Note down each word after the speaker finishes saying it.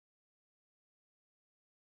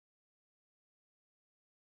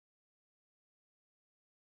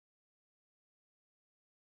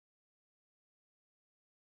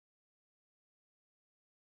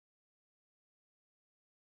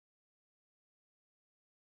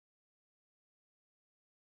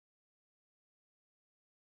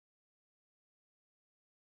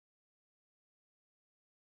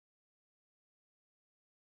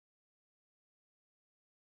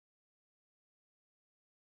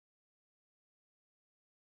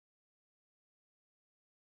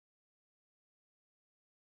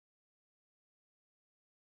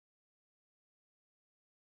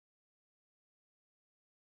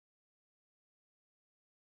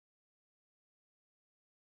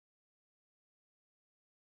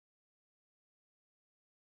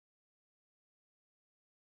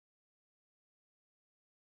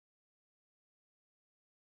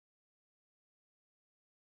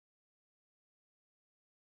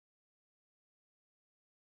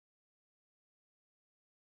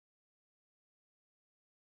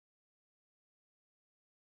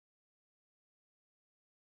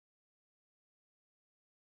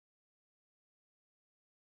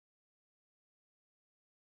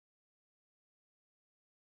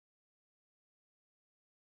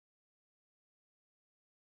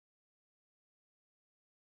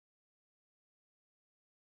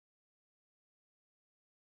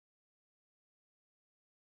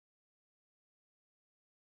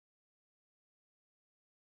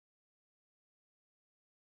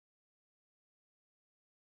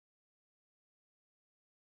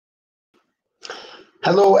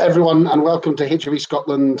Hello, everyone, and welcome to HIV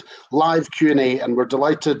Scotland live Q&A. And we're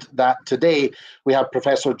delighted that today we have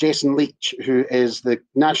Professor Jason Leitch, who is the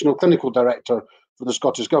National Clinical Director for the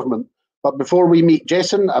Scottish Government. But before we meet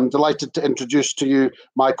Jason, I'm delighted to introduce to you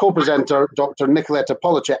my co-presenter, Dr. Nicoletta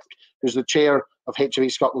Polacek, who's the chair of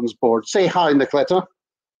HIV Scotland's board. Say hi, Nicoletta.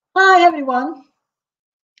 Hi, everyone.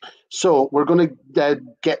 So we're going to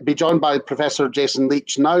be joined by Professor Jason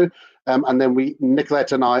Leitch now. And then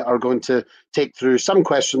Nicoletta and I are going to take through some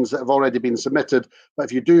questions that have already been submitted. But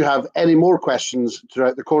if you do have any more questions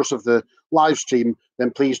throughout the course of the live stream,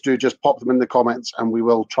 then please do just pop them in the comments and we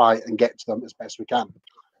will try and get to them as best we can.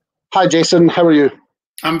 Hi, Jason. How are you?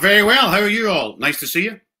 I'm very well. How are you all? Nice to see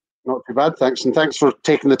you. Not too bad, thanks. And thanks for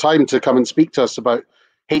taking the time to come and speak to us about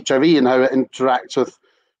HIV and how it interacts with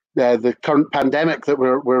the current pandemic that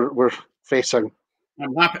we're facing.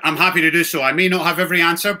 I'm happy to do so. I may not have every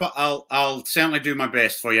answer, but I'll certainly do my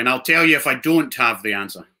best for you, and I'll tell you if I don't have the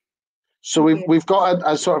answer. So we've got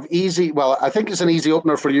a sort of easy, well, I think it's an easy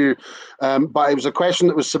opener for you, but it was a question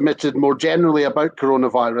that was submitted more generally about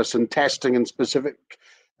coronavirus and testing and specific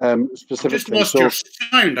I just lost your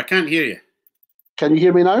sound. I can't hear you. Can you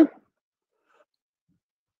hear me now?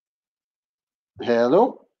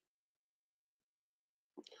 Hello.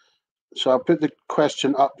 So I'll put the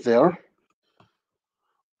question up there.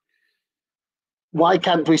 Why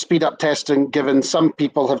can't we speed up testing given some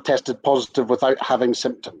people have tested positive without having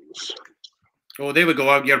symptoms? Oh, there we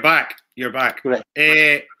go. You're back. You're back.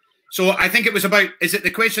 Right. So I think it was about, is it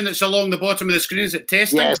the question that's along the bottom of the screen? Is it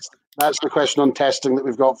testing? Yes, that's the question on testing that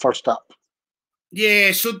we've got first up.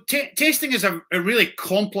 Yeah, so testing is a really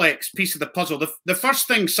complex piece of the puzzle. The first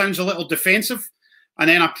thing sounds a little defensive, and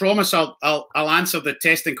then I promise I'll answer the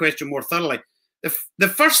testing question more thoroughly. The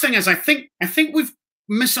first thing is I think we've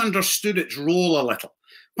misunderstood its role a little,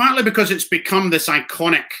 partly because it's become this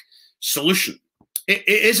iconic solution. It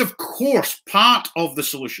is, of course, part of the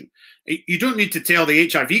solution. You don't need to tell the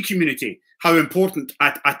HIV community how important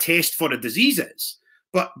a test for a disease is,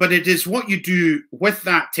 but it is what you do with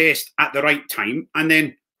that test at the right time, and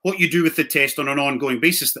then what you do with the test on an ongoing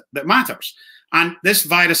basis that matters. And this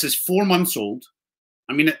virus is 4 months old.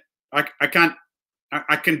 I mean, I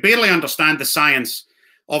can barely understand the science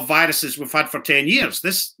of viruses we've had for 10 years.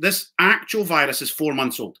 This actual virus is 4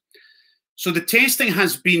 months old. So the testing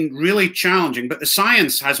has been really challenging, but the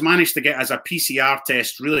science has managed to get us a PCR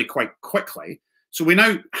test really quite quickly. So we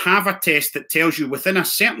now have a test that tells you within a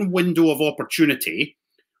certain window of opportunity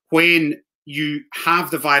when you have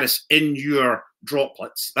the virus in your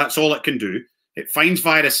droplets. That's all it can do. It finds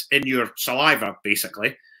virus in your saliva,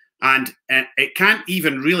 basically, and it can't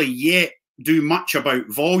even really yet do much about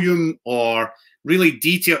volume or really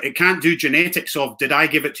detail. It can't do genetics of did I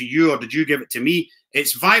give it to you or did you give it to me?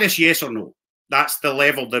 It's virus, yes or no. That's the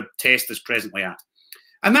level the test is presently at.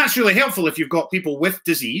 And that's really helpful if you've got people with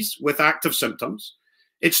disease, with active symptoms.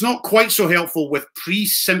 It's not quite so helpful with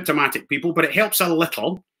pre-symptomatic people, but it helps a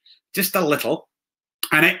little, just a little.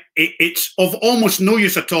 And it's of almost no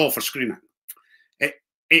use at all for screening.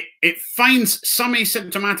 It finds some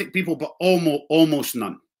asymptomatic people, but almost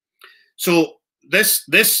none. So this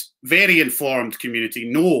very informed community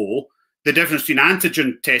know the difference between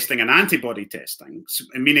antigen testing and antibody testing,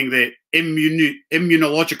 meaning the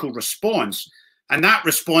immunological response. And that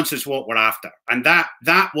response is what we're after. And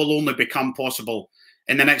that will only become possible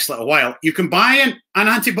in the next little while. You can buy an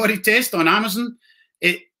antibody test on Amazon.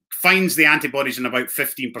 It finds the antibodies in about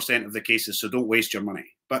 15% of the cases, so don't waste your money.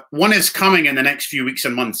 But one is coming in the next few weeks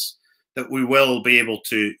and months that we will be able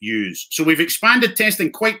to use. So we've expanded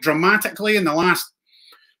testing quite dramatically in the last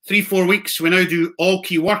 3-4 weeks. We now do all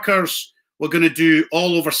key workers. We're going to do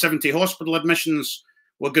all over 70 hospital admissions.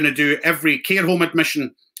 We're going to do every care home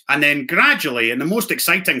admission. And then gradually, and the most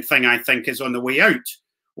exciting thing I think is on the way out,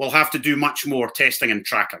 we'll have to do much more testing and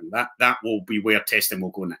tracking. That will be where testing will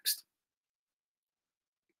go next.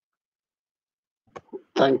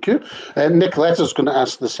 Thank you. Nicoletta's going to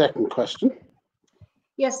ask the second question.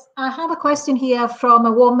 Yes, I have a question here from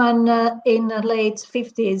a woman in her late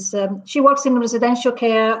 50s. She works in residential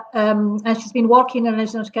care and she's been working in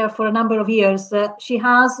residential care for a number of years. She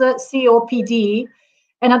has COPD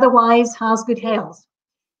and otherwise has good health.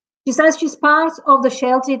 She says she's part of the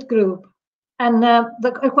sheltered group. And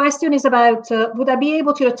the question is about, would I be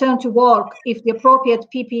able to return to work if the appropriate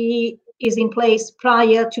PPE is in place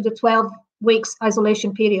prior to the 12 weeks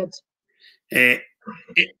isolation period?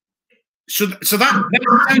 So that's a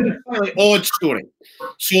fairly odd story.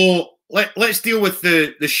 So let's deal with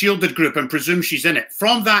the shielded group and presume she's in it.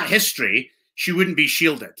 From that history, she wouldn't be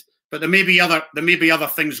shielded, but there may be other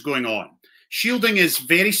things going on. Shielding is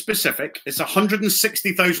very specific. It's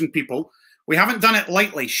 160,000 people We haven't done it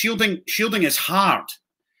lightly. Shielding is hard.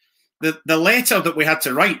 The letter that we had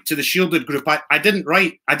to write to the shielded group, I didn't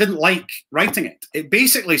like writing it. It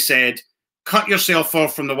basically said, cut yourself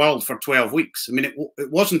off from the world for 12 weeks. I mean,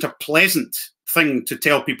 it wasn't a pleasant thing to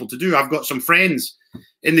tell people to do. I've got some friends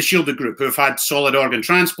in the shielded group who have had solid organ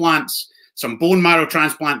transplants, some bone marrow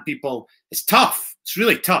transplant people. It's tough. It's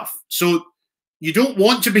really tough. So you don't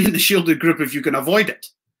want to be in the shielded group if you can avoid it.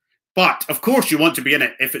 But of course you want to be in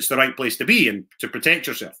it if it's the right place to be and to protect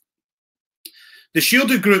yourself. The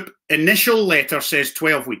shielded group initial letter says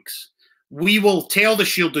 12 weeks. We will tell the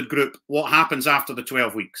shielded group what happens after the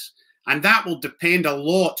 12 weeks. And that will depend a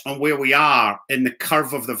lot on where we are in the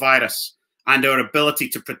curve of the virus and our ability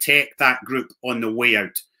to protect that group on the way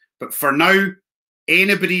out. But for now,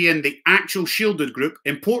 anybody in the actual shielded group,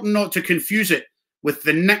 important not to confuse it with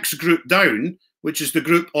the next group down, which is the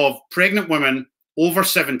group of pregnant women over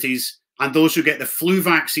 70s and those who get the flu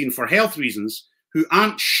vaccine for health reasons, who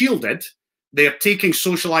aren't shielded. They're taking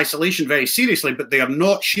social isolation very seriously, but they are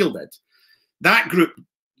not shielded. That group,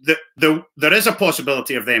 there is a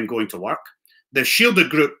possibility of them going to work. The shielded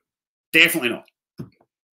group, definitely not.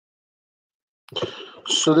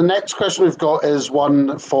 So the next question we've got is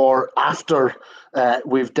one for after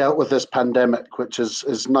we've dealt with this pandemic, which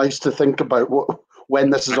is nice to think about when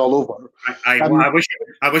this is all over.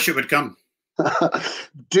 I wish it would come.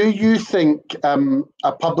 Do you think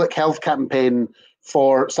a public health campaign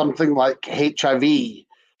for something like HIV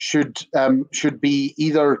should be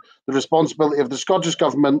either the responsibility of the Scottish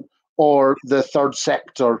Government or the third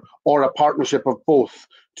sector, or a partnership of both,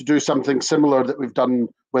 to do something similar that we've done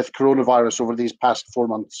with coronavirus over these past 4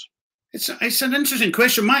 months? It's an interesting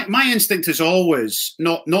question. My instinct is always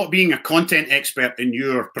not being a content expert in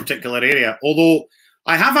your particular area, although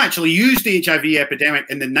I have actually used the HIV epidemic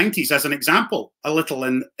in the 90s as an example a little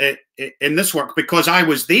in this work, because I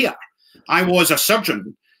was there. I was a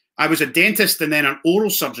surgeon. I was a dentist and then an oral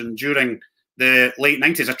surgeon during the late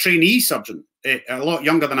 90s, a trainee surgeon, a lot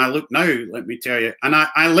younger than I look now, let me tell you. And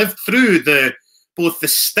I lived through both the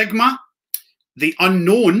stigma, the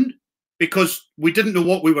unknown, because we didn't know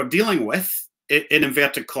what we were dealing with, in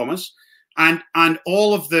inverted commas, and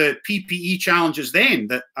all of the PPE challenges then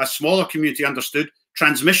that a smaller community understood,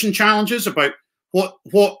 transmission challenges about what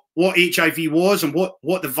HIV was and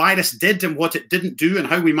what the virus did and what it didn't do and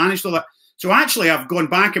how we managed all that. So actually, I've gone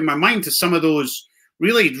back in my mind to some of those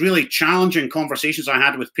really, really challenging conversations I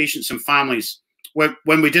had with patients and families when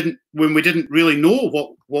we didn't really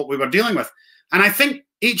know what we were dealing with. And I think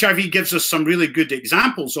HIV gives us some really good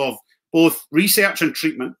examples of both research and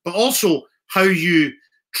treatment, but also how you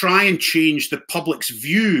try and change the public's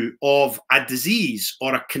view of a disease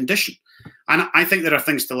or a condition. And I think there are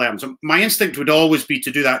things to learn. So my instinct would always be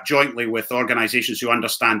to do that jointly with organizations who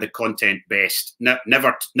understand the content best,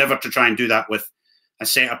 never to try and do that with a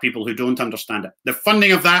set of people who don't understand it. The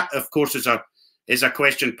funding of that, of course, is a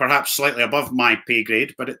question perhaps slightly above my pay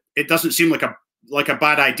grade, but it doesn't seem like a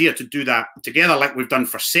bad idea to do that together, like we've done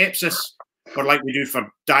for sepsis or like we do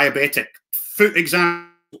for diabetic foot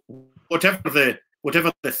exam, whatever the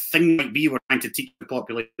thing might be we're trying to teach the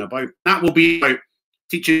population about. That will be about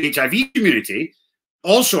teaching the HIV community.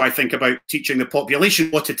 Also, I think about teaching the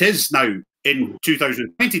population what it is now in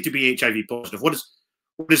 2020 to be HIV positive. What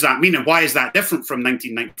does that mean, and why is that different from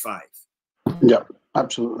 1995? Yeah,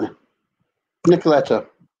 absolutely. Nicoletta.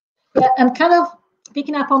 Yeah, and kind of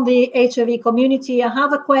picking up on the HIV community, I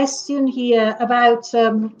have a question here about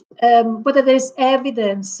whether there is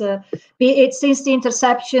evidence, be it since the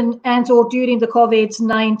interception and or during the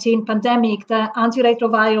COVID-19 pandemic, that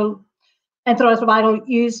antiretroviral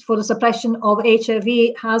used for the suppression of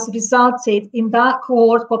HIV has resulted in that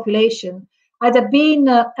cohort population either being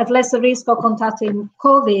at lesser risk of contracting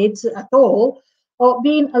COVID at all, or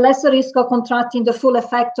being a lesser risk of contracting the full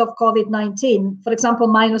effect of COVID-19, for example,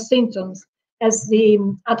 minor symptoms, as the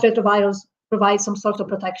antiretrovirals provide some sort of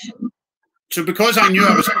protection. So because I knew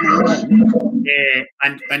I was coming on,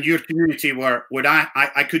 and your community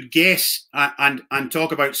I could guess and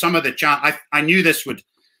talk about some of the I knew this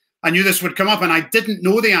would come up, and I didn't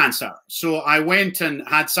know the answer. So I went and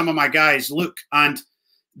had some of my guys look, and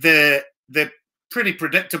the pretty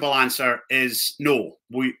predictable answer is no.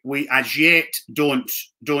 We as yet don't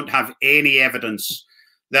have any evidence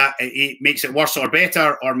that it makes it worse or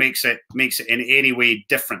better, or makes it in any way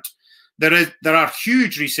different. There are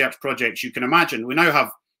huge research projects you can imagine. We now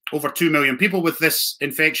have over 2 million people with this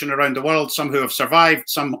infection around the world, some who have survived,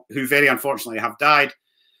 some who very unfortunately have died.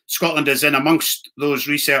 Scotland is in amongst those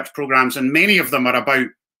research programs, and many of them are about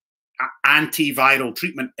antiviral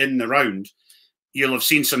treatment in the round. You'll have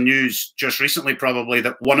seen some news just recently, probably,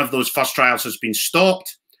 that one of those first trials has been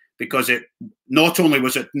stopped because it not only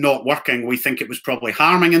was it not working, we think it was probably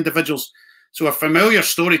harming individuals. So a familiar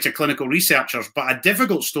story to clinical researchers, but a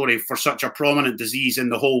difficult story for such a prominent disease in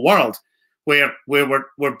the whole world, where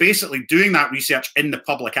we're basically doing that research in the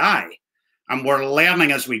public eye, and we're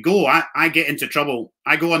learning as we go. I get into trouble.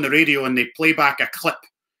 I go on the radio and they play back a clip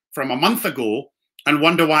from a month ago and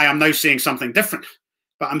wonder why I'm now saying something different.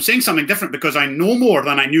 But I'm saying something different because I know more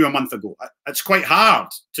than I knew a month ago. It's quite hard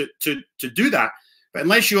to do that. But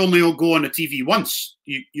unless you only go on the TV once,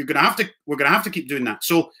 we're gonna have to keep doing that.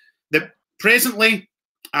 So presently,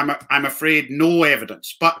 I'm afraid no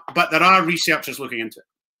evidence, but there are researchers looking into it.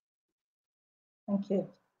 Thank you.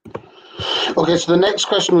 Okay, so the next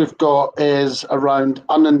question we've got is around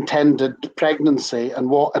unintended pregnancy and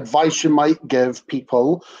what advice you might give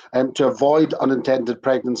people to avoid unintended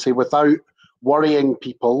pregnancy without worrying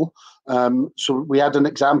people. So we had an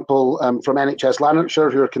example from NHS Lanarkshire,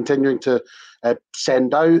 who are continuing to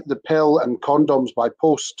send out the pill and condoms by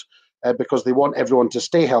post because they want everyone to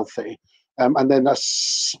stay healthy. And then a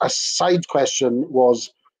side question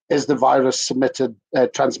was, is the virus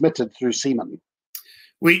transmitted through semen?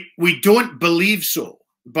 We don't believe so,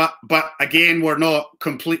 but again, we're not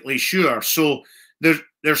completely sure. So the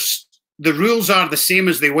rules are the same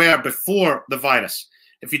as they were before the virus.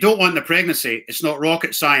 If you don't want the pregnancy, it's not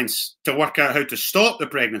rocket science to work out how to stop the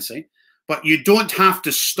pregnancy, but you don't have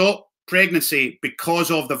to stop pregnancy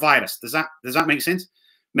because of the virus. Does that make sense?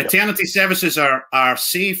 Maternity services are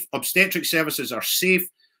safe. Obstetric services are safe.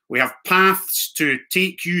 We have paths to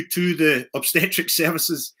take you to the obstetric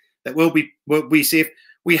services that will be safe.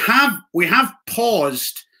 We have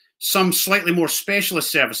paused some slightly more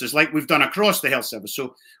specialist services, like we've done across the health service.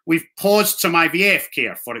 So we've paused some IVF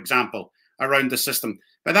care, for example, around the system.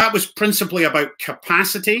 But that was principally about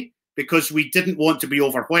capacity, because we didn't want to be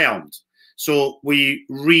overwhelmed. So we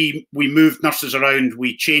moved nurses around,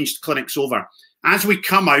 we changed clinics over. As we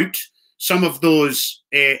come out, some of those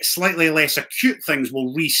slightly less acute things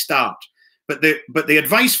will restart. But the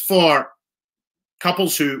advice for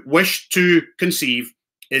couples who wish to conceive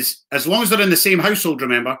is, as long as they're in the same household,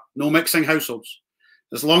 remember, no mixing households.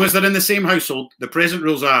 As long as they're in the same household, the present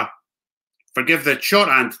rules are, forgive the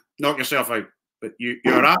shorthand, knock yourself out. But you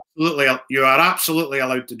are absolutely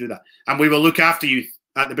allowed to do that. And we will look after you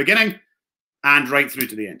at the beginning and right through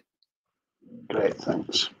to the end. Great,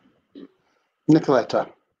 thanks. Nicoletta.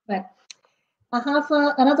 Right. I have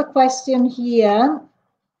another question here,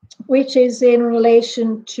 which is in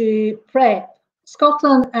relation to PrEP.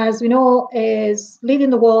 Scotland, as we know, is leading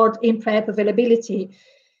the world in PrEP availability.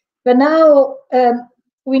 But now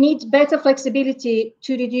we need better flexibility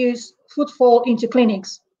to reduce footfall into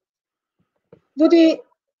clinics.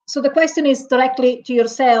 So the question is directly to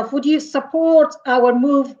yourself. Would you support our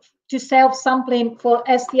move to self-sampling for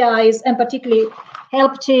STIs, and particularly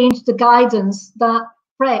help change the guidance that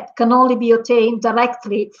PrEP can only be obtained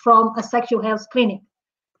directly from a sexual health clinic?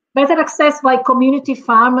 Better access by community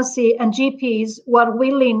pharmacy and GPs who are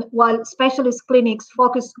willing, while specialist clinics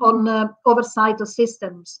focus on oversight of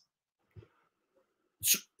systems.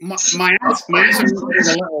 So my answer is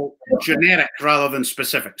a little generic rather than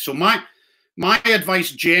specific. So my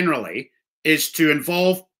advice generally is to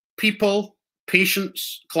involve people,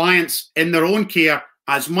 patients, clients in their own care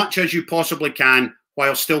as much as you possibly can,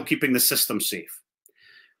 while still keeping the system safe.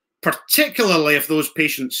 Particularly if those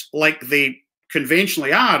patients, like they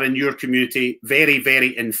conventionally are in your community, very,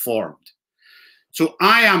 very informed. So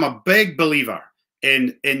I am a big believer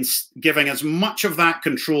in giving as much of that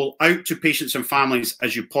control out to patients and families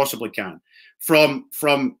as you possibly can,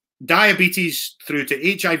 from diabetes through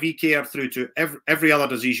to HIV care, through to every other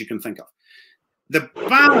disease you can think of. The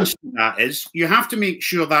balance to that is you have to make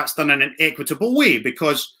sure that's done in an equitable way,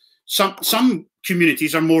 because some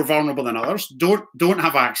communities are more vulnerable than others, don't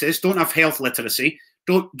have access, don't have health literacy,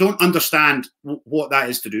 don't understand what that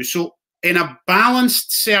is to do. So in a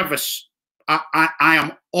balanced service, I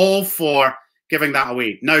am all for giving that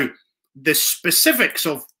away. Now, the specifics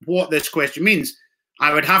of what this question means,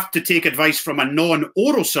 I would have to take advice from a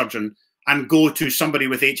non-oral surgeon and go to somebody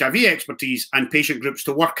with HIV expertise and patient groups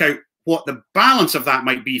to work out what the balance of that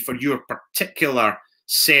might be for your particular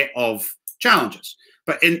set of challenges.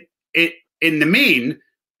 But in the main,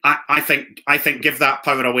 I think give that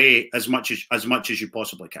power away as much as you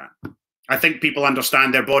possibly can. I think people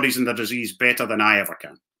understand their bodies and their disease better than I ever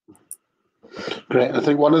can. Great. I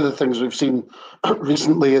think one of the things we've seen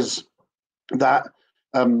recently is that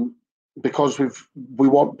because we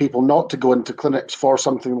want people not to go into clinics for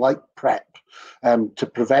something like PrEP to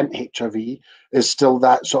prevent HIV, is still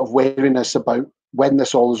that sort of wariness about when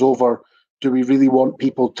this all is over. Do we really want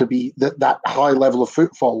people to be that high level of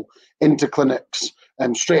footfall into clinics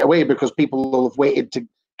straight away, because people will have waited to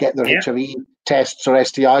get their HIV tests or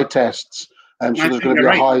STI tests. So there's going to be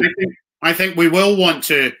a high. I think we will want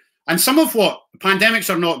to, and some of what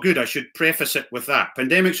pandemics are not good. I should preface it with that.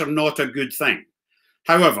 Pandemics are not a good thing.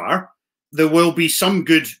 However, there will be some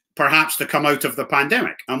good perhaps to come out of the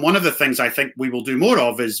pandemic. And one of the things I think we will do more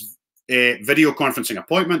of is video conferencing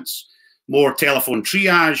appointments, more telephone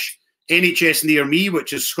triage. NHS Near Me,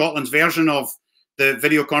 which is Scotland's version of the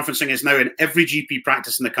video conferencing, is now in every GP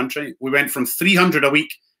practice in the country. We went from 300 a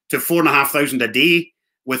week to 4,500 a day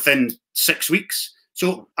within 6 weeks.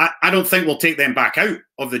 So I don't think we'll take them back out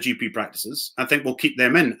of the GP practices. I think we'll keep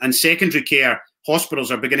them in. And secondary care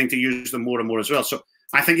hospitals are beginning to use them more and more as well. So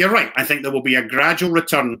I think you're right. I think there will be a gradual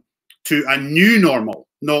return to a new normal,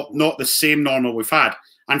 not the same normal we've had.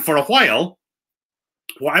 And for a while,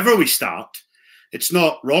 whatever we start, it's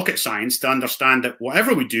not rocket science to understand that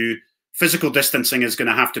whatever we do, physical distancing is going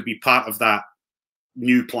to have to be part of that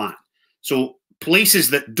new plan. So places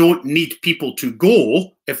that don't need people to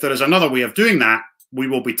go, if there is another way of doing that, we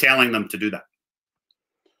will be telling them to do that.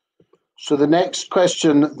 So the next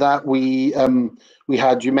question that we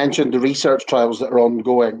had, you mentioned the research trials that are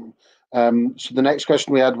ongoing. So the next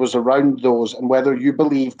question we had was around those, and whether you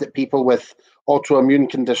believe that people with autoimmune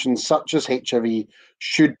conditions such as HIV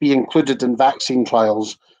should be included in vaccine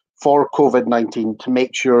trials for COVID-19 to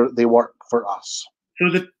make sure they work for us.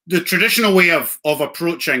 So the traditional way of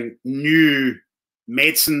approaching new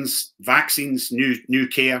medicines, vaccines, new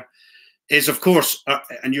care is, of course,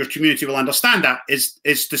 and your community will understand that, is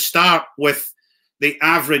to start with the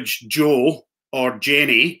average Joe or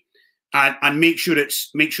Jenny and make sure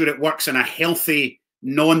it works in a healthy,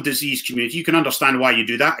 non-disease community. You can understand why you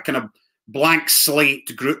do that. A kind of blank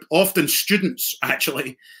slate group, often students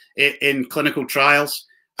actually, in clinical trials,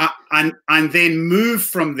 and then move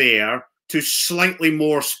from there to slightly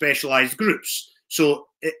more specialized groups. So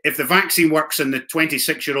if the vaccine works in the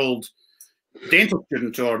 26-year-old dental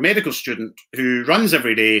student or medical student who runs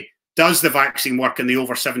every day, does the vaccine work in the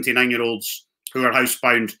over 79-year-olds who are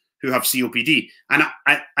housebound, who have COPD?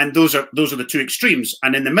 And those are the two extremes.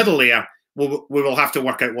 And in the middle layer, we will have to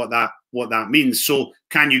work out what that means. So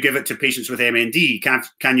can you give it to patients with MND?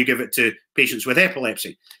 Can you give it to patients with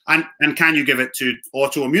epilepsy? And can you give it to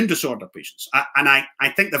autoimmune disorder patients? And I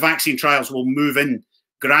think the vaccine trials will move in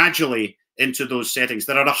gradually into those settings.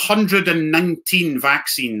 There are 119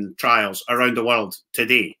 vaccine trials around the world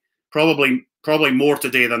today. Probably more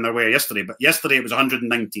today than there were yesterday, but yesterday it was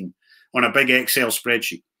 119 on a big Excel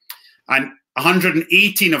spreadsheet. And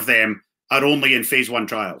 118 of them are only in phase 1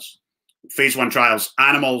 trials. Phase 1 trials,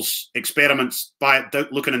 animals, experiments,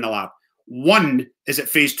 looking in the lab. One is at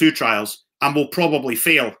phase 2 trials and will probably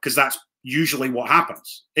fail, because that's usually what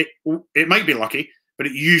happens. It might be lucky, but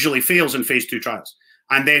it usually fails in phase 2 trials.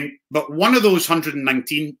 And then, but one of those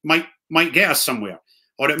 119 might get us somewhere,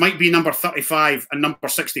 or it might be number 35 and number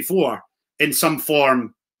 64 in some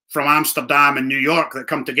form from Amsterdam and New York that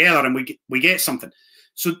come together, and we get something.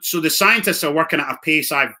 So the scientists are working at a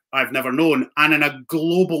pace I've never known, and in a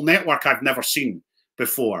global network I've never seen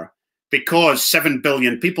before, because 7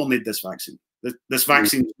 billion people need this vaccine. This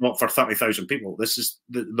vaccine is not for 30,000 people. This is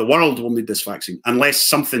the world will need this vaccine, unless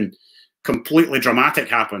something completely dramatic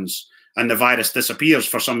happens and the virus disappears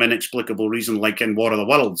for some inexplicable reason, like in War of the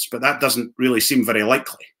Worlds. But that doesn't really seem very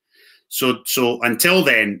likely. So until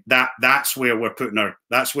then, that's where we're putting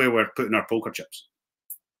our poker chips.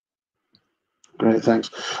 Great, thanks.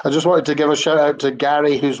 I just wanted to give a shout out to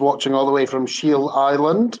Gary, who's watching all the way from Shiel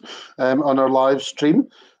Island on our live stream.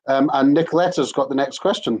 And Nicoletta's got the next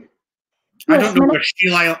question. I don't know where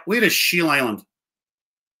Shiel Island. Where is Shiel Island?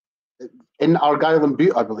 In Argyll and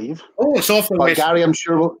Bute, I believe. Oh, it's off the west. Gary, I'm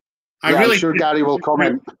sure I'm sure Gary will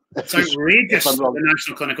comment. It's outrageous that the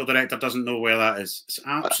National Clinical Director doesn't know where that is. It's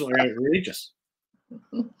absolutely outrageous.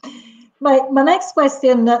 My next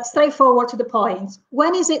question, straightforward to the point.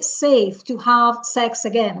 When is it safe to have sex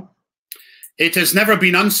again? It has never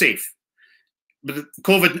been unsafe. But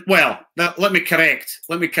COVID, let me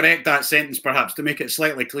correct that sentence perhaps to make it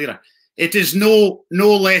slightly clearer. It is no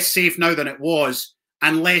less safe now than it was,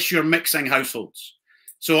 unless you're mixing households.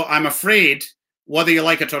 So I'm afraid, whether you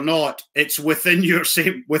like it or not, it's within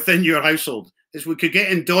your household. As we could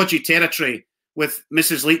get in dodgy territory with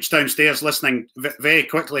Mrs. Leitch downstairs listening very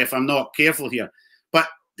quickly if I'm not careful here. But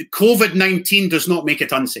COVID-19 does not make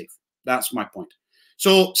it unsafe. That's my point.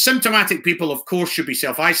 So symptomatic people, of course, should be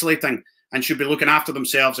self-isolating and should be looking after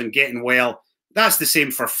themselves and getting well. That's the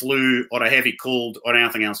same for flu or a heavy cold or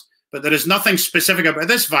anything else. But there is nothing specific about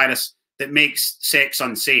this virus that makes sex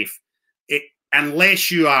unsafe, unless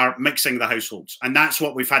you are mixing the households. And that's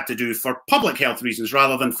what we've had to do for public health reasons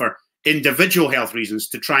rather than for individual health reasons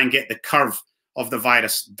to try and get the curve of the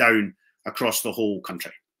virus down across the whole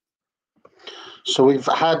country. So we've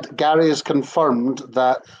had, Gary has confirmed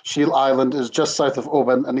that Shield Island is just south of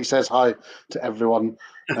Oban, and he says hi to everyone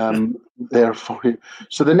there for you.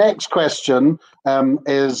 So the next question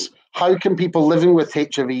is, how can people living with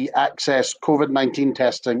HIV access COVID-19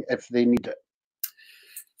 testing if they need it?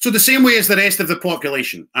 So the same way as the rest of the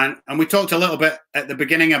population. And we talked a little bit at the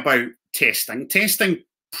beginning about testing. Testing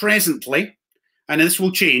presently, and this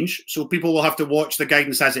will change, so people will have to watch the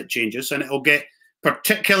guidance as it changes, and it will get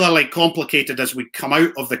particularly complicated as we come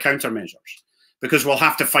out of the countermeasures, because we'll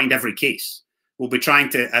have to find every case. We'll be trying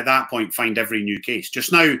to, at that point, find every new case.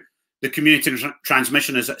 Just now, the community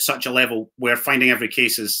transmission is at such a level where finding every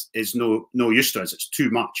case is no use to us. It's too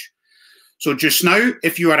much. So just now,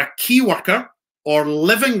 if you are a key worker or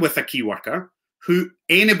living with a key worker who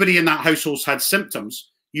anybody in that household's had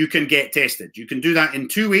symptoms, you can get tested. You can do that in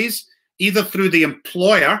two ways, either through the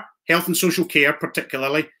employer, health and social care,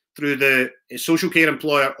 particularly through the social care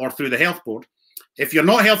employer, or through the health board. If you're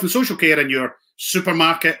not health and social care in your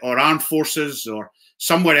supermarket or armed forces or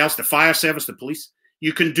somewhere else, the fire service, the police,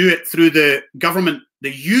 you can do it through the government, the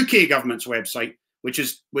UK government's website, which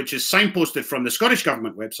is signposted from the Scottish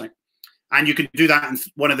government website. And you can do that in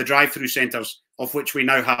one of the drive-through centres, of which we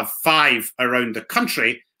now have 5 around the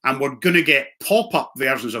country. And we're going to get pop-up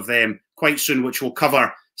versions of them quite soon, which will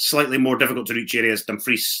cover slightly more difficult to reach areas,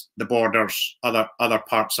 Dumfries, the borders, other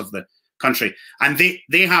parts of the country. And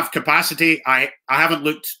they have capacity. I haven't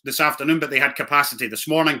looked this afternoon, but they had capacity this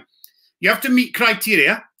morning. You have to meet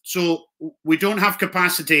criteria. So we don't have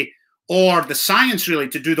capacity or the science really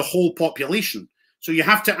to do the whole population. So you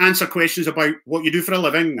have to answer questions about what you do for a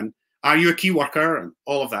living and are you a key worker and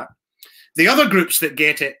all of that. The other groups that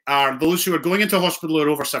get it are those who are going into hospital or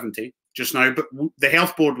over 70 just now, but the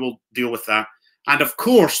health board will deal with that. And of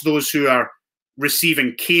course, those who are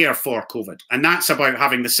receiving care for COVID. And that's about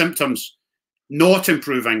having the symptoms not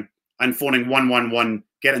improving and phoning 111,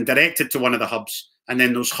 getting directed to one of the hubs, and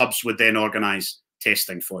then those hubs would then organise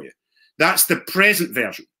testing for you. That's the present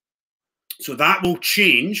version. So that will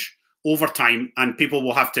change over time, and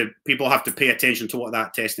people have to pay attention to what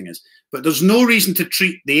that testing is. But there's no reason to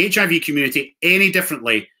treat the HIV community any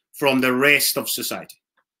differently from the rest of society.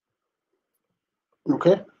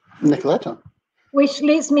 Okay, Nicoletta. Which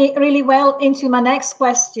leads me really well into my next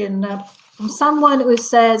question from someone who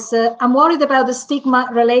says, I'm worried about the stigma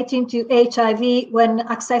relating to HIV when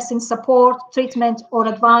accessing support, treatment, or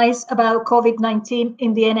advice about COVID-19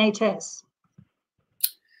 in the NHS.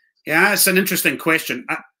 Yeah, it's an interesting question.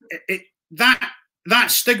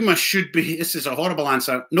 That stigma should be, this is a horrible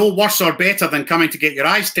answer, no worse or better than coming to get your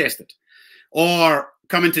eyes tested or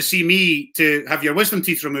coming to see me to have your wisdom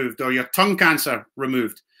teeth removed or your tongue cancer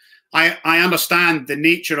removed. I understand the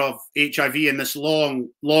nature of HIV and this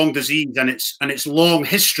long disease and its long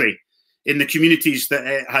history in the communities that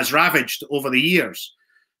it has ravaged over the years.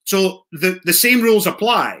 So the same rules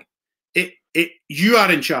apply. You are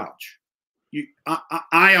in charge.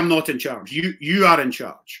 I am not in charge. You are in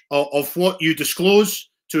charge of what you disclose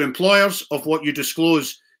to employers, of what you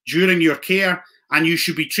disclose during your care, and you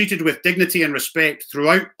should be treated with dignity and respect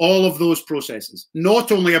throughout all of those processes, not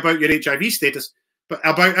only about your HIV status, but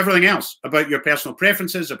about everything else, about your personal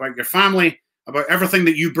preferences, about your family, about everything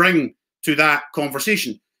that you bring to that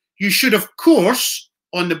conversation. You should, of course,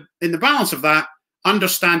 in the balance of that,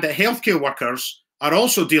 understand that healthcare workers are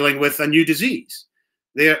also dealing with a new disease.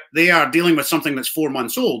 They are dealing with something that's 4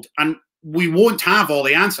 months old, and we won't have all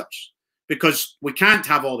the answers because we can't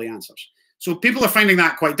have all the answers. So people are finding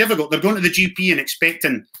that quite difficult. They're going to the GP and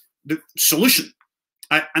expecting the solution.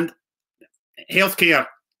 And healthcare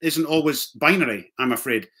isn't always binary, I'm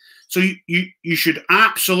afraid. So you should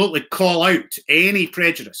absolutely call out any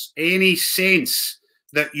prejudice, any sense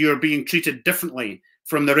that you're being treated differently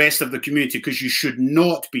from the rest of the community, because you should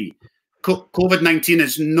not be. COVID-19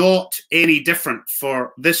 is not any different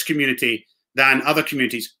for this community than other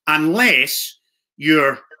communities, unless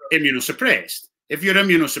you're immunosuppressed. If you're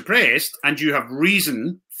immunosuppressed and you have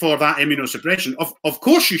reason for that immunosuppression, of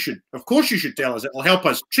course you should. Of course you should tell us. It will help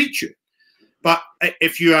us treat you. But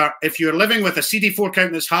if you're living with a CD4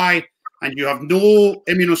 count that's high and you have no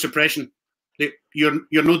immunosuppression, you're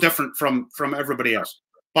no different from everybody else.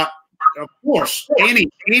 But of course, any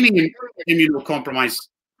immunocompromised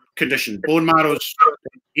condition, bone marrows,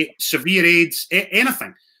 severe AIDS,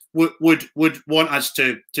 anything would want us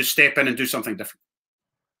to step in and do something different.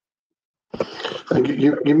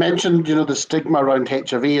 You mentioned, the stigma around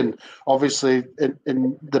HIV, and obviously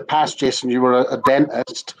in the past, Jason, you were a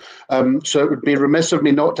dentist. So it would be remiss of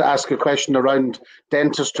me not to ask a question around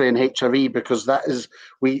dentistry and HIV, because that is,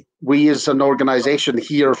 we as an organisation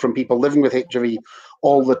hear from people living with HIV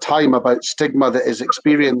all the time about stigma that is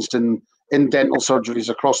experienced in dental surgeries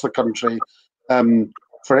across the country.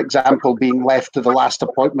 For example, being left to the last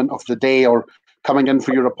appointment of the day, or coming in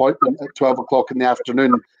for your appointment at 12 o'clock in the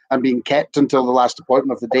afternoon and being kept until the last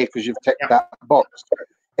appointment of the day because you've ticked that box.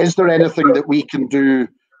 Is there anything that we can do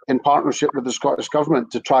in partnership with the Scottish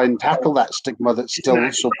Government to try and tackle that stigma that's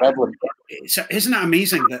still so prevalent? Isn't it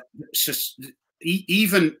amazing that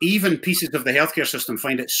even pieces of the healthcare system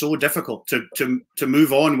find it so difficult to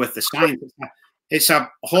move on with the science? It's a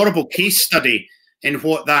horrible case study in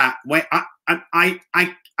what that. I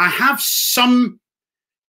have some.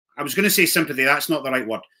 I was going to say sympathy. That's not the right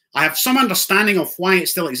word. I have some understanding of why it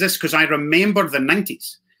still exists, because I remember the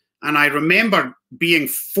 90s, and I remember being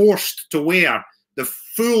forced to wear the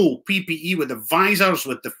full PPE with the visors,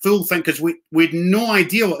 with the full thing, because we had no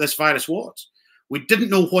idea what this virus was. We didn't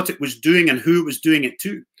know what it was doing and who it was doing it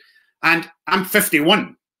to. And I'm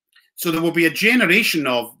 51. So there will be a generation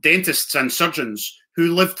of dentists and surgeons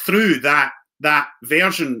who lived through that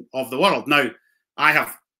version of the world. Now, I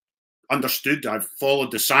have understood, I've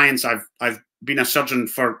followed the science, I've been a surgeon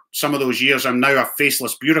for some of those years. I'm now a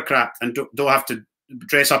faceless bureaucrat and don't have to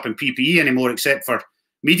dress up in PPE anymore, except for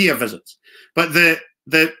media visits. But the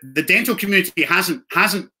dental community hasn't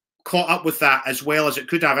caught up with that as well as it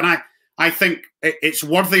could have. And I think it's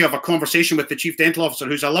worthy of a conversation with the Chief Dental Officer,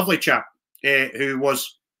 who's a lovely chap, who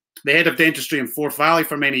was the head of dentistry in Forth Valley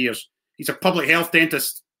for many years. He's a public health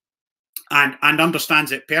dentist and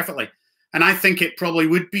understands it perfectly. And I think it probably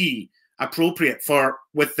would be appropriate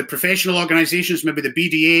with the professional organisations, maybe the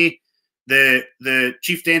BDA, the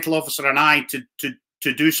Chief Dental Officer and I,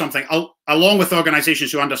 to do something along with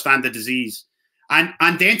organisations who understand the disease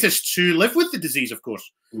and dentists who live with the disease. Of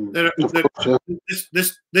course,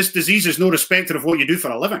 this disease is no respecter of what you do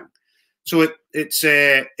for a living. So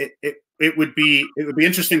it would be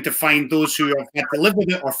interesting to find those who have had to live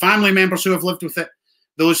with it, or family members who have lived with it,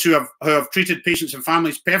 those who have treated patients and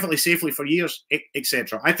families perfectly safely for years,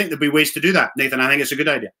 etc. I think there'll be ways to do that, Nathan. I think it's a good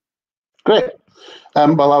idea. Great.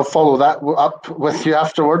 Well, I'll follow that up with you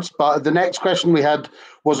afterwards. But the next question we had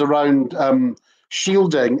was around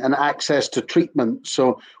shielding and access to treatment.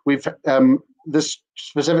 So we've this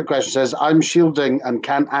specific question says, I'm shielding and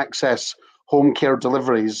can't access home care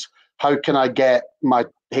deliveries. How can I get my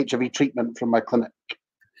HIV treatment from my clinic?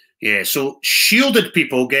 Yeah, so shielded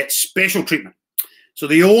people get special treatment. So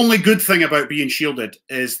the only good thing about being shielded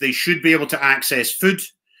is they should be able to access food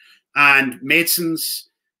and medicines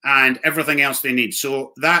and everything else they need.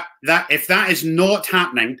 So that if that is not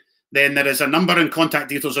happening, then there is a number and contact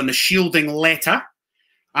details on the shielding letter.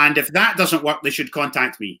 And if that doesn't work, they should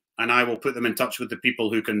contact me, and I will put them in touch with the people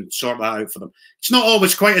who can sort that out for them. It's not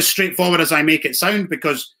always quite as straightforward as I make it sound,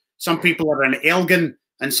 because some people are in Elgin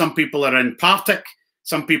and some people are in Partick,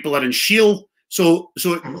 some people are in Shield. So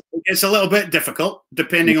it's a little bit difficult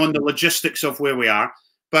depending on the logistics of where we are.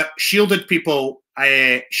 But shielded people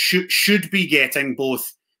should be getting both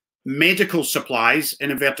medical supplies,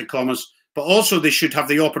 in inverted commas, but also they should have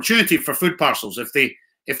the opportunity for food parcels if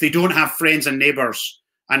they don't have friends and neighbours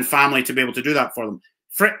and family to be able to do that for them.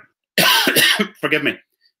 Forgive me.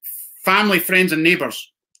 Family, friends and neighbours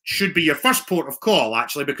should be your first port of call,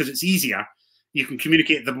 actually, because it's easier. You can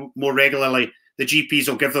communicate them more regularly. The GPs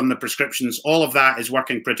will give them the prescriptions. All of that is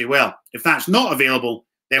working pretty well. If that's not available,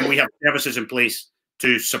 then we have services in place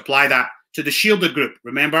to supply that to the shielded group.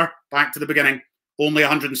 Remember, back to the beginning, only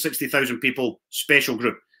 160,000 people, special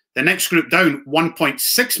group. The next group down,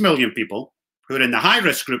 1.6 million people who are in the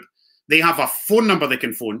high-risk group. They have a phone number they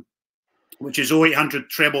can phone, which is 0800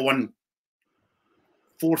 111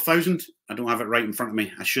 4000. I don't have it right in front of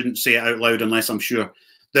me. I shouldn't say it out loud unless I'm sure.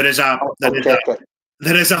 There is a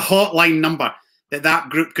hotline number that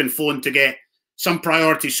group can phone to get some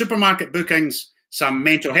priority supermarket bookings, some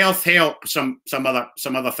mental health help, some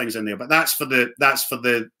other things in there. But that's for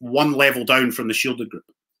the one level down from the shielded group.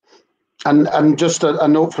 And just a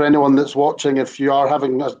note for anyone that's watching: if you are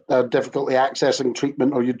having a difficulty accessing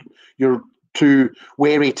treatment, or you're too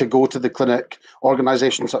wary to go to the clinic,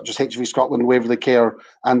 organisations such as HIV Scotland, Waverley Care,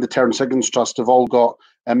 and the Terence Higgins Trust have all got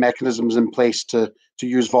mechanisms in place to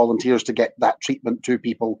use volunteers to get that treatment to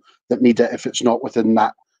people that need it if it's not within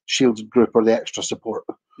that shielded group or the extra support.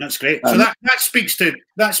 That's great. So that speaks to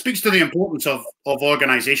the importance of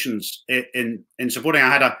organisations in supporting.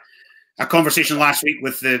 I a conversation last week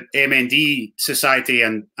with the MND Society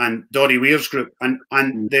and Doddy Weir's group, and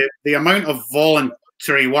the amount of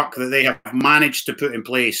voluntary work that they have managed to put in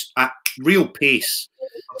place at real pace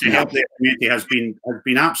to help their community has been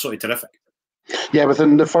absolutely terrific. Yeah,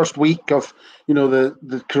 within the first week of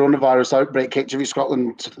the coronavirus outbreak, HIV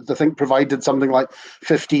Scotland, I think, provided something like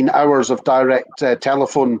 15 hours of direct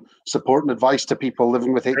telephone support and advice to people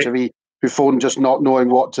living with HIV who phone just not knowing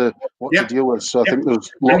what to deal with. So I think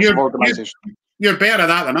there's lots of organisations. You're better at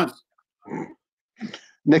that than us.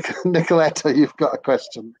 Nicoletta, you've got a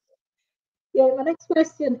question. Yeah, my next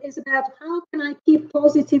question is about how can I keep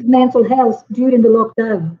positive mental health during the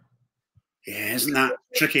lockdown? Yeah, isn't that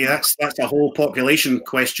tricky? That's a whole population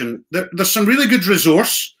question. There's some really good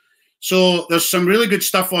resource. So there's some really good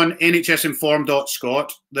stuff on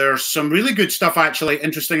nhsinform.scot. There's some really good stuff, actually,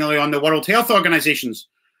 interestingly, on the World Health Organization's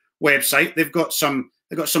website. They've got some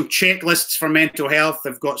checklists for mental health.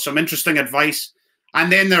 They've got some interesting advice.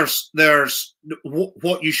 And then there's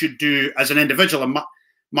what you should do as an individual. And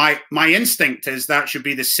my instinct is that should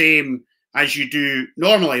be the same as you do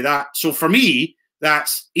normally. So for me,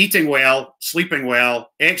 that's eating well, sleeping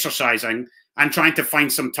well, exercising, and trying to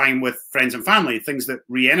find some time with friends and family, things that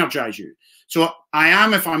re-energize you. So I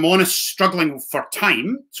am, if I'm honest, struggling for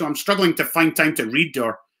time. So I'm struggling to find time to read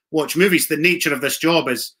or watch movies. The nature of this job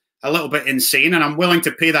is a little bit insane, and I'm willing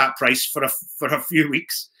to pay that price for a few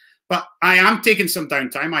weeks. But I am taking some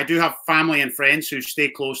downtime. I do have family and friends who stay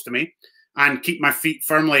close to me and keep my feet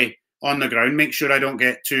firmly on the ground, make sure I don't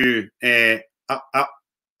get too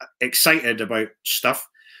excited about stuff.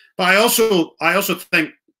 But I also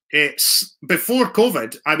think it's before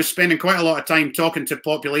COVID, I was spending quite a lot of time talking to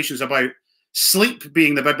populations about sleep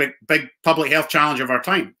being the big public health challenge of our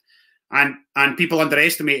time, and people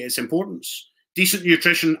underestimate its importance. Decent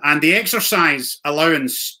nutrition and the exercise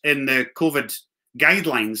allowance in the COVID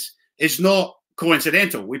guidelines is not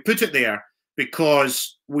coincidental. We put it there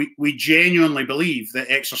because we genuinely believe that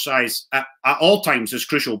exercise at all times is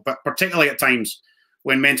crucial, but particularly at times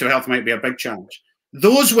when mental health might be a big challenge.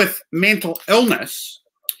 Those with mental illness,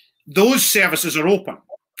 those services are open.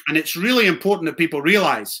 And it's really important that people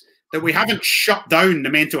realise that we haven't shut down the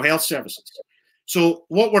mental health services. So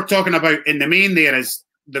what we're talking about in the main there is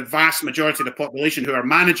the vast majority of the population who are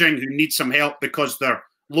managing, who need some help because they're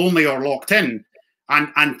lonely or locked in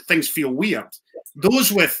and things feel weird.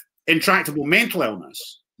 Those with intractable mental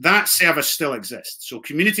illness, that service still exists. So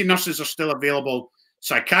community nurses are still available,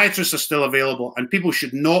 psychiatrists are still available, and people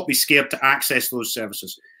should not be scared to access those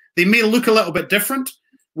services. They may look a little bit different.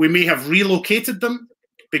 We may have relocated them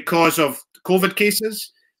because of COVID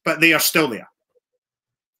cases, but they are still there.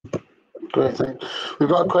 Great, thanks. We've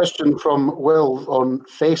got a question from Will on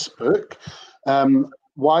Facebook.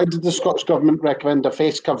 Why did the Scottish Government recommend a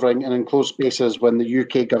face covering in enclosed spaces when the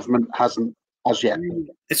UK government hasn't as yet?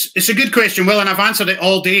 It's a good question, Will, and I've answered it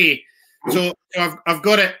all day. So I've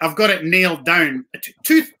got it nailed down.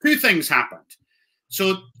 Two things happened.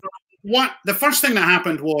 So the first thing that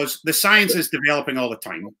happened was the science is developing all the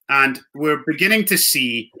time, and we're beginning to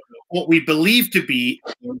see what we believe to be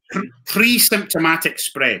pre-symptomatic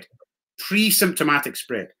spread. Pre-symptomatic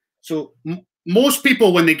spread. So most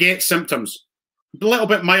people, when they get symptoms, a little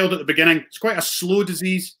bit mild at the beginning. It's quite a slow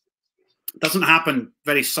disease. It doesn't happen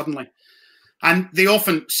very suddenly. And they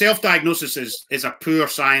often, self-diagnosis is a poor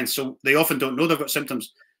science, so they often don't know they've got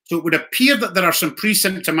symptoms. So it would appear that there are some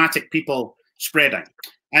pre-symptomatic people spreading.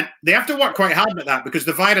 And they have to work quite hard at that because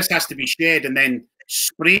the virus has to be shed and then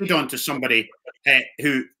sprayed onto somebody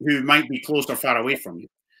who might be close or far away from you.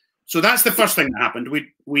 So that's the first thing that happened.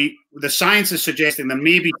 The science is suggesting there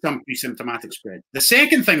may be some pre-symptomatic spread. The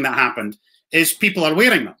second thing that happened is people are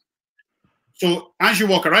wearing them. So as you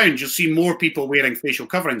walk around, you'll see more people wearing facial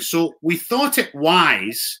coverings. So we thought it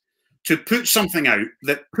wise to put something out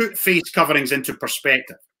that put face coverings into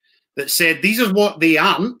perspective, that said, these are what they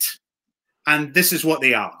aren't, and this is what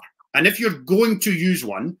they are. And if you're going to use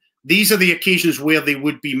one, these are the occasions where they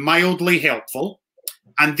would be mildly helpful,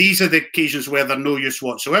 and these are the occasions where they're no use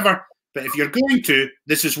whatsoever. But if you're going to,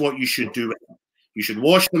 this is what you should do with them. You should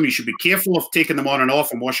wash them. You should be careful of taking them on and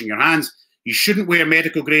off and washing your hands. You shouldn't wear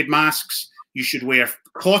medical grade masks. You should wear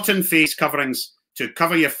cotton face coverings to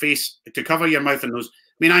cover your face, to cover your mouth and nose.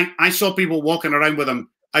 I mean, I saw people walking around with them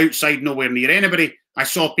outside, nowhere near anybody. I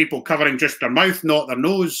saw people covering just their mouth, not their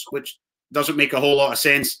nose, which doesn't make a whole lot of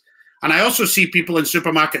sense. And I also see people in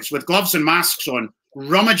supermarkets with gloves and masks on,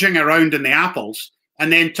 rummaging around in the apples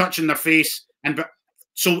and then touching their face. And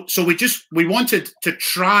so we wanted to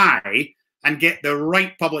try and get the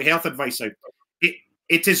right public health advice out.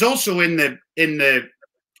 It is also in the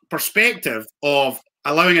perspective of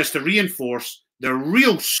allowing us to reinforce The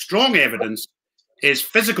real strong evidence is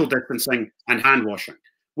physical distancing and hand washing.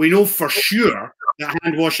 We know for sure that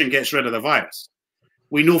hand washing gets rid of the virus.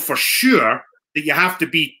 We know for sure that you have to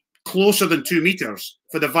be closer than 2 meters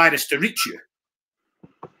for the virus to reach you.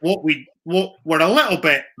 What we're a little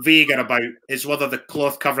bit vaguer about is whether the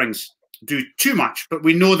cloth coverings do too much, but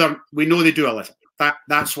we know they do a little.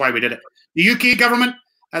 That's why we did it. The UK government,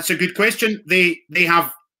 that's a good question. They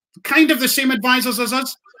have kind of the same advisors as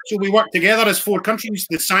us. So we work together as 4 countries,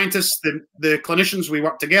 the scientists, the clinicians, we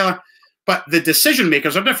work together, but the decision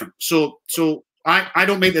makers are different. So I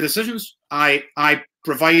don't make the decisions. I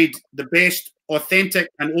provide the best authentic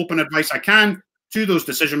and open advice I can to those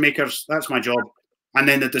decision makers. That's my job. And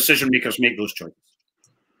then the decision makers make those choices.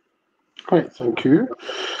 Great, thank you.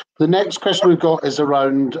 The next question we've got is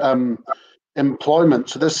around employment.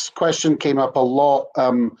 So this question came up a lot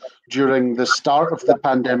during the start of the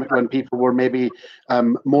pandemic, when people were maybe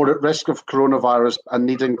more at risk of coronavirus and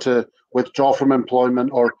needing to withdraw from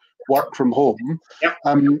employment or work from home. Yep.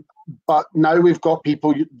 But now we've got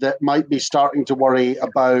people that might be starting to worry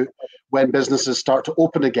about when businesses start to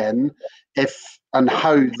open again, if and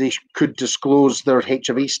how they could disclose their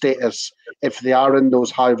HIV status if they are in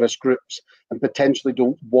those high-risk groups and potentially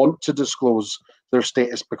don't want to disclose their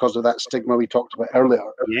status because of that stigma we talked about earlier.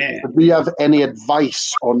 Yeah. Do you have any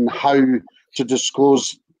advice on how to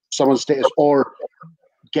disclose someone's status or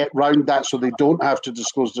get round that so they don't have to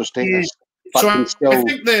disclose their status? So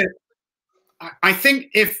I think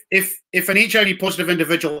if an HIV positive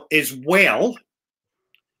individual is well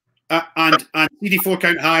and CD4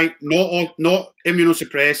 count high, not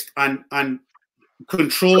immunosuppressed, and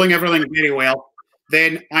controlling everything very well,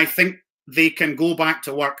 then I think they can go back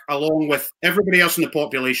to work along with everybody else in the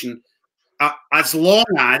population, as long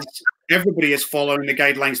as everybody is following the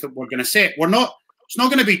guidelines that we're going to set. It's not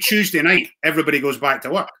going to be Tuesday night, everybody goes back to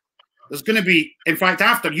work. There's going to be, in fact,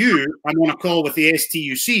 after you, I'm on a call with the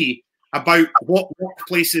STUC about what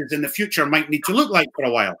workplaces in the future might need to look like for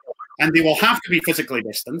a while. And they will have to be physically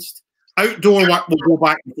distanced. Outdoor work will go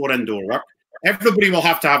back before indoor work. Everybody will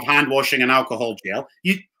have to have hand washing and alcohol gel.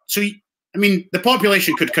 I mean, the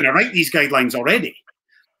population could kind of write these guidelines already.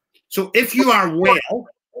 So if you are well,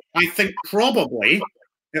 I think probably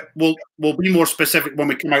we'll be more specific when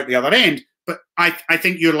we come out the other end. But I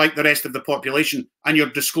think you're like the rest of the population, and your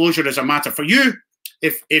disclosure is a matter for you.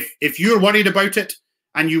 If you're worried about it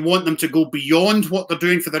and you want them to go beyond what they're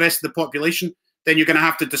doing for the rest of the population, then you're going to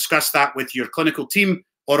have to discuss that with your clinical team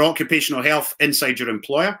or occupational health inside your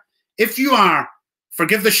employer. If you are,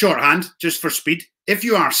 forgive the shorthand, just for speed, if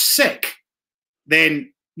you are sick,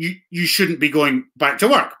 then you shouldn't be going back to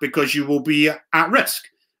work because you will be at risk.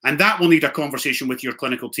 And that will need a conversation with your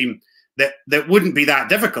clinical team that wouldn't be that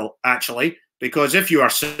difficult, actually, because if you are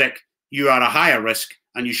sick, you are a higher risk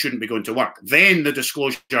and you shouldn't be going to work. Then the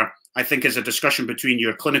disclosure, I think, is a discussion between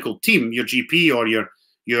your clinical team, your GP or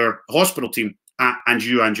your hospital team, and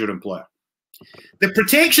you and your employer. The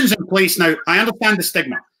protections in place now, I understand the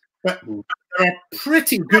stigma, but there are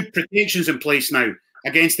pretty good protections in place now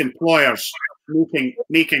against employers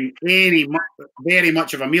making very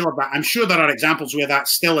much of a meal of that. I'm sure there are examples where that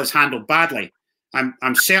still is handled badly.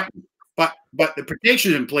 I'm certain. But the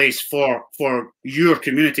protections in place for your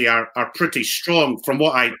community are pretty strong from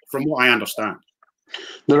what I understand.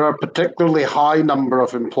 There are a particularly high number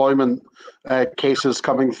of employment cases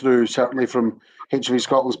coming through, certainly from HIV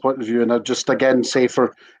Scotland's point of view. And I'd just again say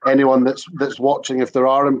for anyone that's watching, if there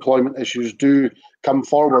are employment issues, do come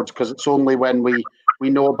forward, because it's only when we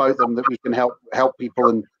know about them that we can help people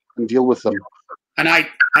and deal with them. And I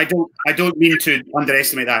don't mean to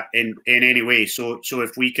underestimate that in any way. So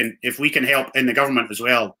if we can help in the government as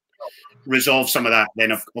well resolve some of that,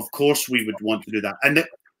 then of course we would want to do that. And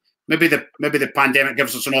maybe the pandemic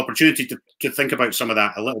gives us an opportunity to think about some of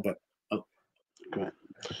that a little bit. Great.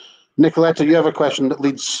 Nicoletta, you have a question that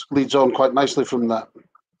leads on quite nicely from that.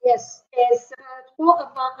 Yes.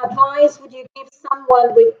 What advice would you give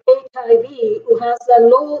someone with HIV who has a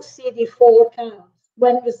low CD4 count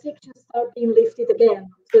when restrictions start being lifted again?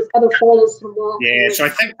 So it kind of follows from what. Yeah, so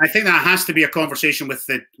I think that has to be a conversation with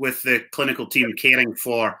the clinical team caring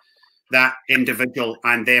for that individual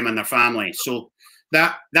and them and their family. So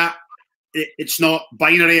that it's not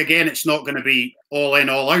binary again. It's not going to be all in,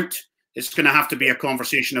 all out. It's going to have to be a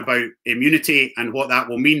conversation about immunity and what that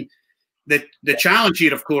will mean. The challenge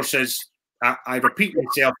here, of course, is, I repeat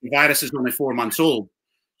myself, the virus is only 4 months old.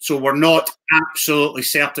 So we're not absolutely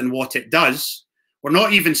certain what it does. We're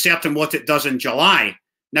not even certain what it does in July,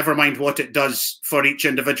 never mind what it does for each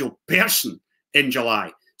individual person in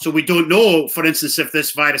July. So we don't know, for instance, if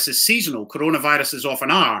this virus is seasonal. Coronaviruses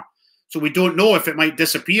often are. So we don't know if it might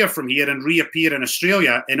disappear from here and reappear in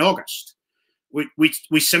Australia in August.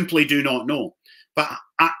 We simply do not know. But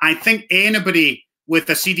I think anybody with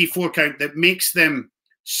a CD4 count that makes them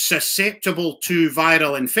susceptible to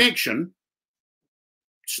viral infection,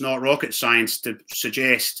 it's not rocket science to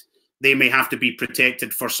suggest they may have to be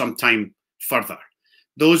protected for some time further.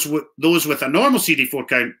 Those with a normal CD4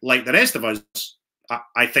 count, like the rest of us,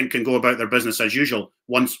 I think can go about their business as usual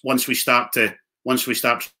once we start to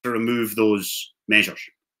remove those measures.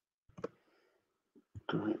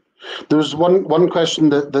 Great. There's one question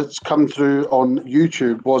that's come through on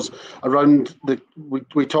YouTube was around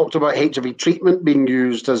we talked about HIV treatment being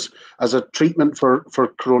used as a treatment for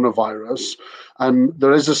coronavirus.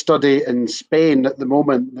 There is a study in Spain at the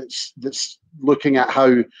moment that's looking at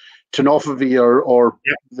how tenofovir or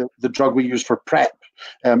the drug we use for PrEP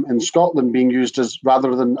in Scotland being used as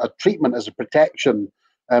rather than a treatment as a protection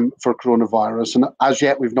for coronavirus. And as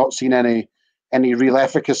yet we've not seen any real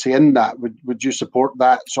efficacy in that. Would you support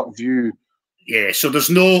that sort of view? Yeah, so there's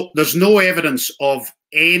no evidence of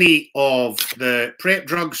any of the PrEP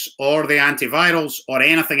drugs or the antivirals or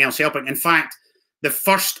anything else helping. In fact, the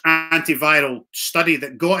first antiviral study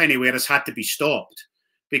that got anywhere has had to be stopped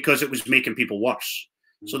because it was making people worse.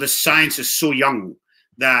 So the science is so young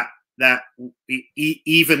that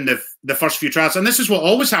even the first few trials, and this is what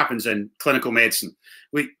always happens in clinical medicine,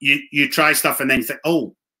 you try stuff and then you think,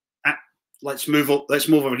 oh, let's move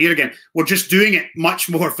over here again. We're just doing it much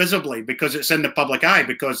more visibly because it's in the public eye,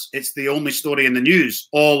 because it's the only story in the news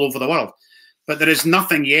all over the world. But there is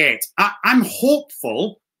nothing yet. I'm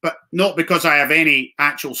hopeful, but not because I have any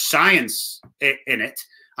actual science in it.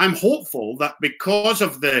 I'm hopeful that because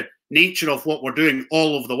of the nature of what we're doing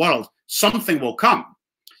all over the world, something will come.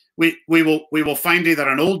 We will find either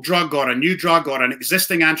an old drug or a new drug or an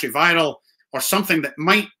existing antiviral or something that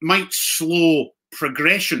might slow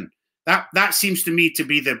progression. That seems to me to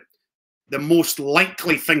be the most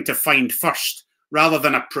likely thing to find first, rather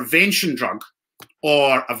than a prevention drug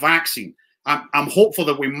or a vaccine. I'm hopeful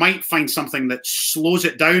that we might find something that slows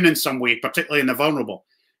it down in some way, particularly in the vulnerable,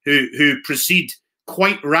 who proceed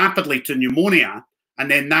quite rapidly to pneumonia, and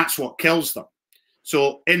then that's what kills them.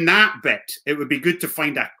 So in that bit, it would be good to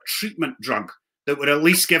find a treatment drug that would at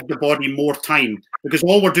least give the body more time, because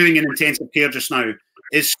all we're doing in intensive care just now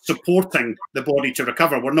is supporting the body to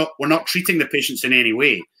recover. We're not treating the patients in any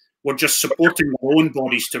way. We're just supporting their own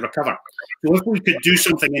bodies to recover. So if we could do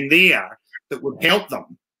something in there that would help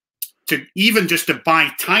them to even just to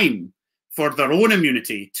buy time for their own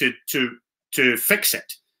immunity to fix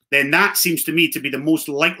it, then that seems to me to be the most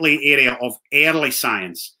likely area of early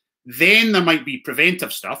science. Then there might be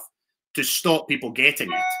preventive stuff to stop people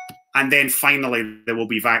getting it. And then finally, there will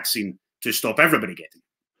be vaccine to stop everybody getting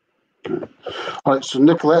it. All right, so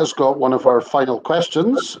Nicoletta's got one of our final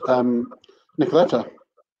questions. Nicoletta.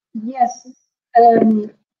 Yes.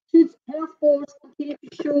 Should health boards continue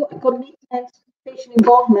to show a commitment to patient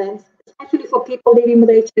involvement, especially for people living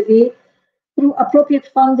with HIV, through appropriate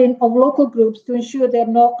funding of local groups to ensure they're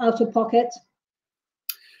not out of pocket?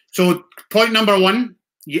 So point number one,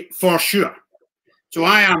 for sure. So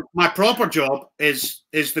my proper job is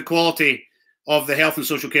the quality of the health and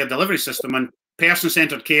social care delivery system, and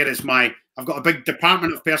person-centered care is I've got a big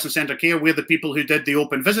department of person-centered care. We're the people who did the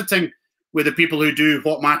open visiting. We're the people who do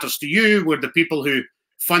what matters to you. We're the people who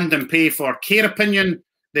fund and pay for Care Opinion,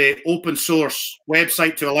 the open source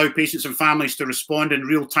website to allow patients and families to respond in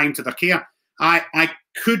real time to their care. I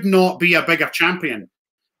could not be a bigger champion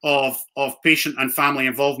of patient and family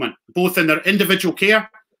involvement, both in their individual care,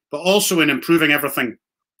 but also in improving everything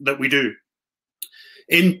that we do.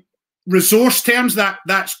 In resource terms,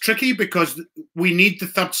 that's tricky because we need the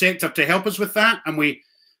third sector to help us with that. And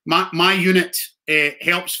my unit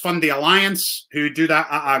helps fund the Alliance, who do that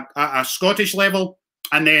at a Scottish level,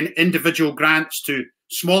 and then individual grants to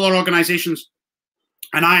smaller organisations.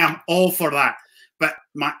 And I am all for that. But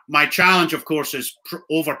my challenge, of course, is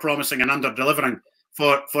over-promising and under-delivering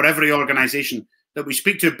for every organisation that we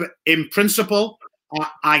speak to. But in principle,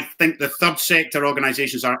 I think the third sector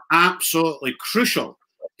organisations are absolutely crucial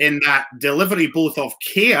in that delivery, both of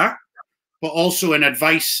care, but also in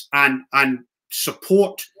advice and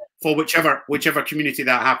support for whichever community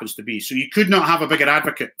that happens to be. So you could not have a bigger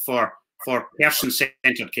advocate for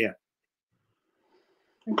person-centered care.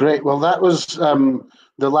 Great. Well, that was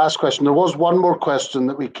the last question. There was one more question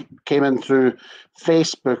that we came in through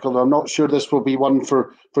Facebook, although I'm not sure this will be one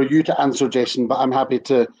for you to answer, Jason, but I'm happy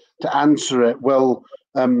to answer it. Will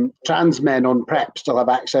trans men on PrEP still have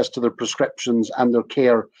access to their prescriptions and their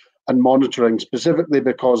care and monitoring, specifically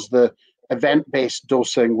because the event-based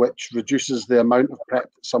dosing, which reduces the amount of PrEP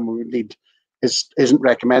that someone would need, isn't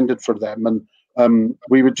recommended for them. And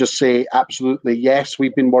we would just say absolutely yes.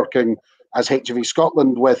 We've been working as HIV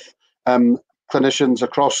Scotland with clinicians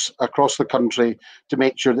across the country to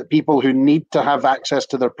make sure that people who need to have access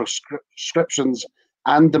to their prescriptions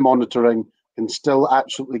and the monitoring can still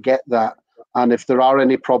absolutely get that. And if there are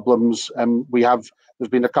any problems, there's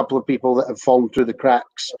been a couple of people that have fallen through the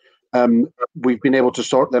cracks. We've been able to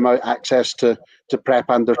sort them out access to PrEP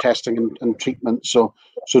and their testing and treatment. So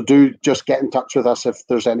do just get in touch with us if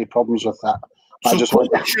there's any problems with that. So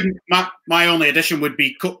my only addition would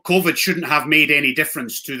be COVID shouldn't have made any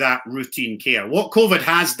difference to that routine care. What COVID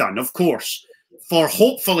has done, of course, for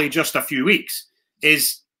hopefully just a few weeks,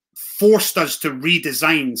 is forced us to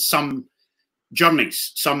redesign some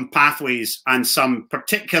journeys, some pathways, and some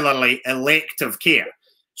particularly elective care.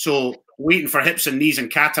 So waiting for hips and knees and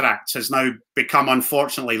cataracts has now become,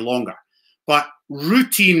 unfortunately, longer. But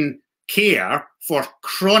routine care for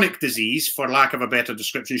chronic disease, for lack of a better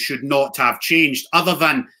description, should not have changed, other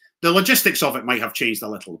than the logistics of it might have changed a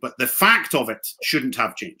little, but the fact of it shouldn't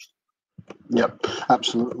have changed. Yep,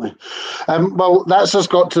 absolutely. Well, that's us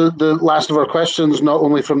got to the last of our questions, not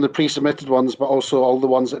only from the pre-submitted ones, but also all the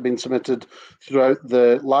ones that have been submitted throughout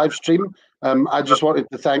the live stream. I just wanted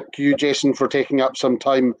to thank you, Jason, for taking up some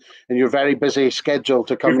time in your very busy schedule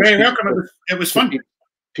to come. You're very welcome. It was fun.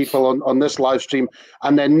 People on this live stream.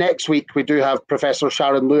 And then next week we do have Professor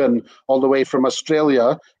Sharon Lewin all the way from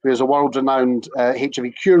Australia, who is a world-renowned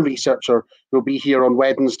HIV cure researcher, who will be here on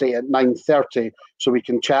Wednesday at 9:30, so we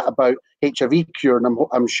can chat about HIV cure, and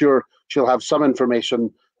I'm sure she'll have some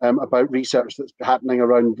information about research that's happening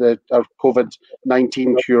around our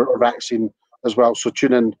COVID-19 cure or vaccine as well. So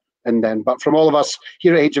tune in then. But from all of us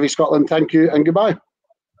here at HIV Scotland, thank you and goodbye.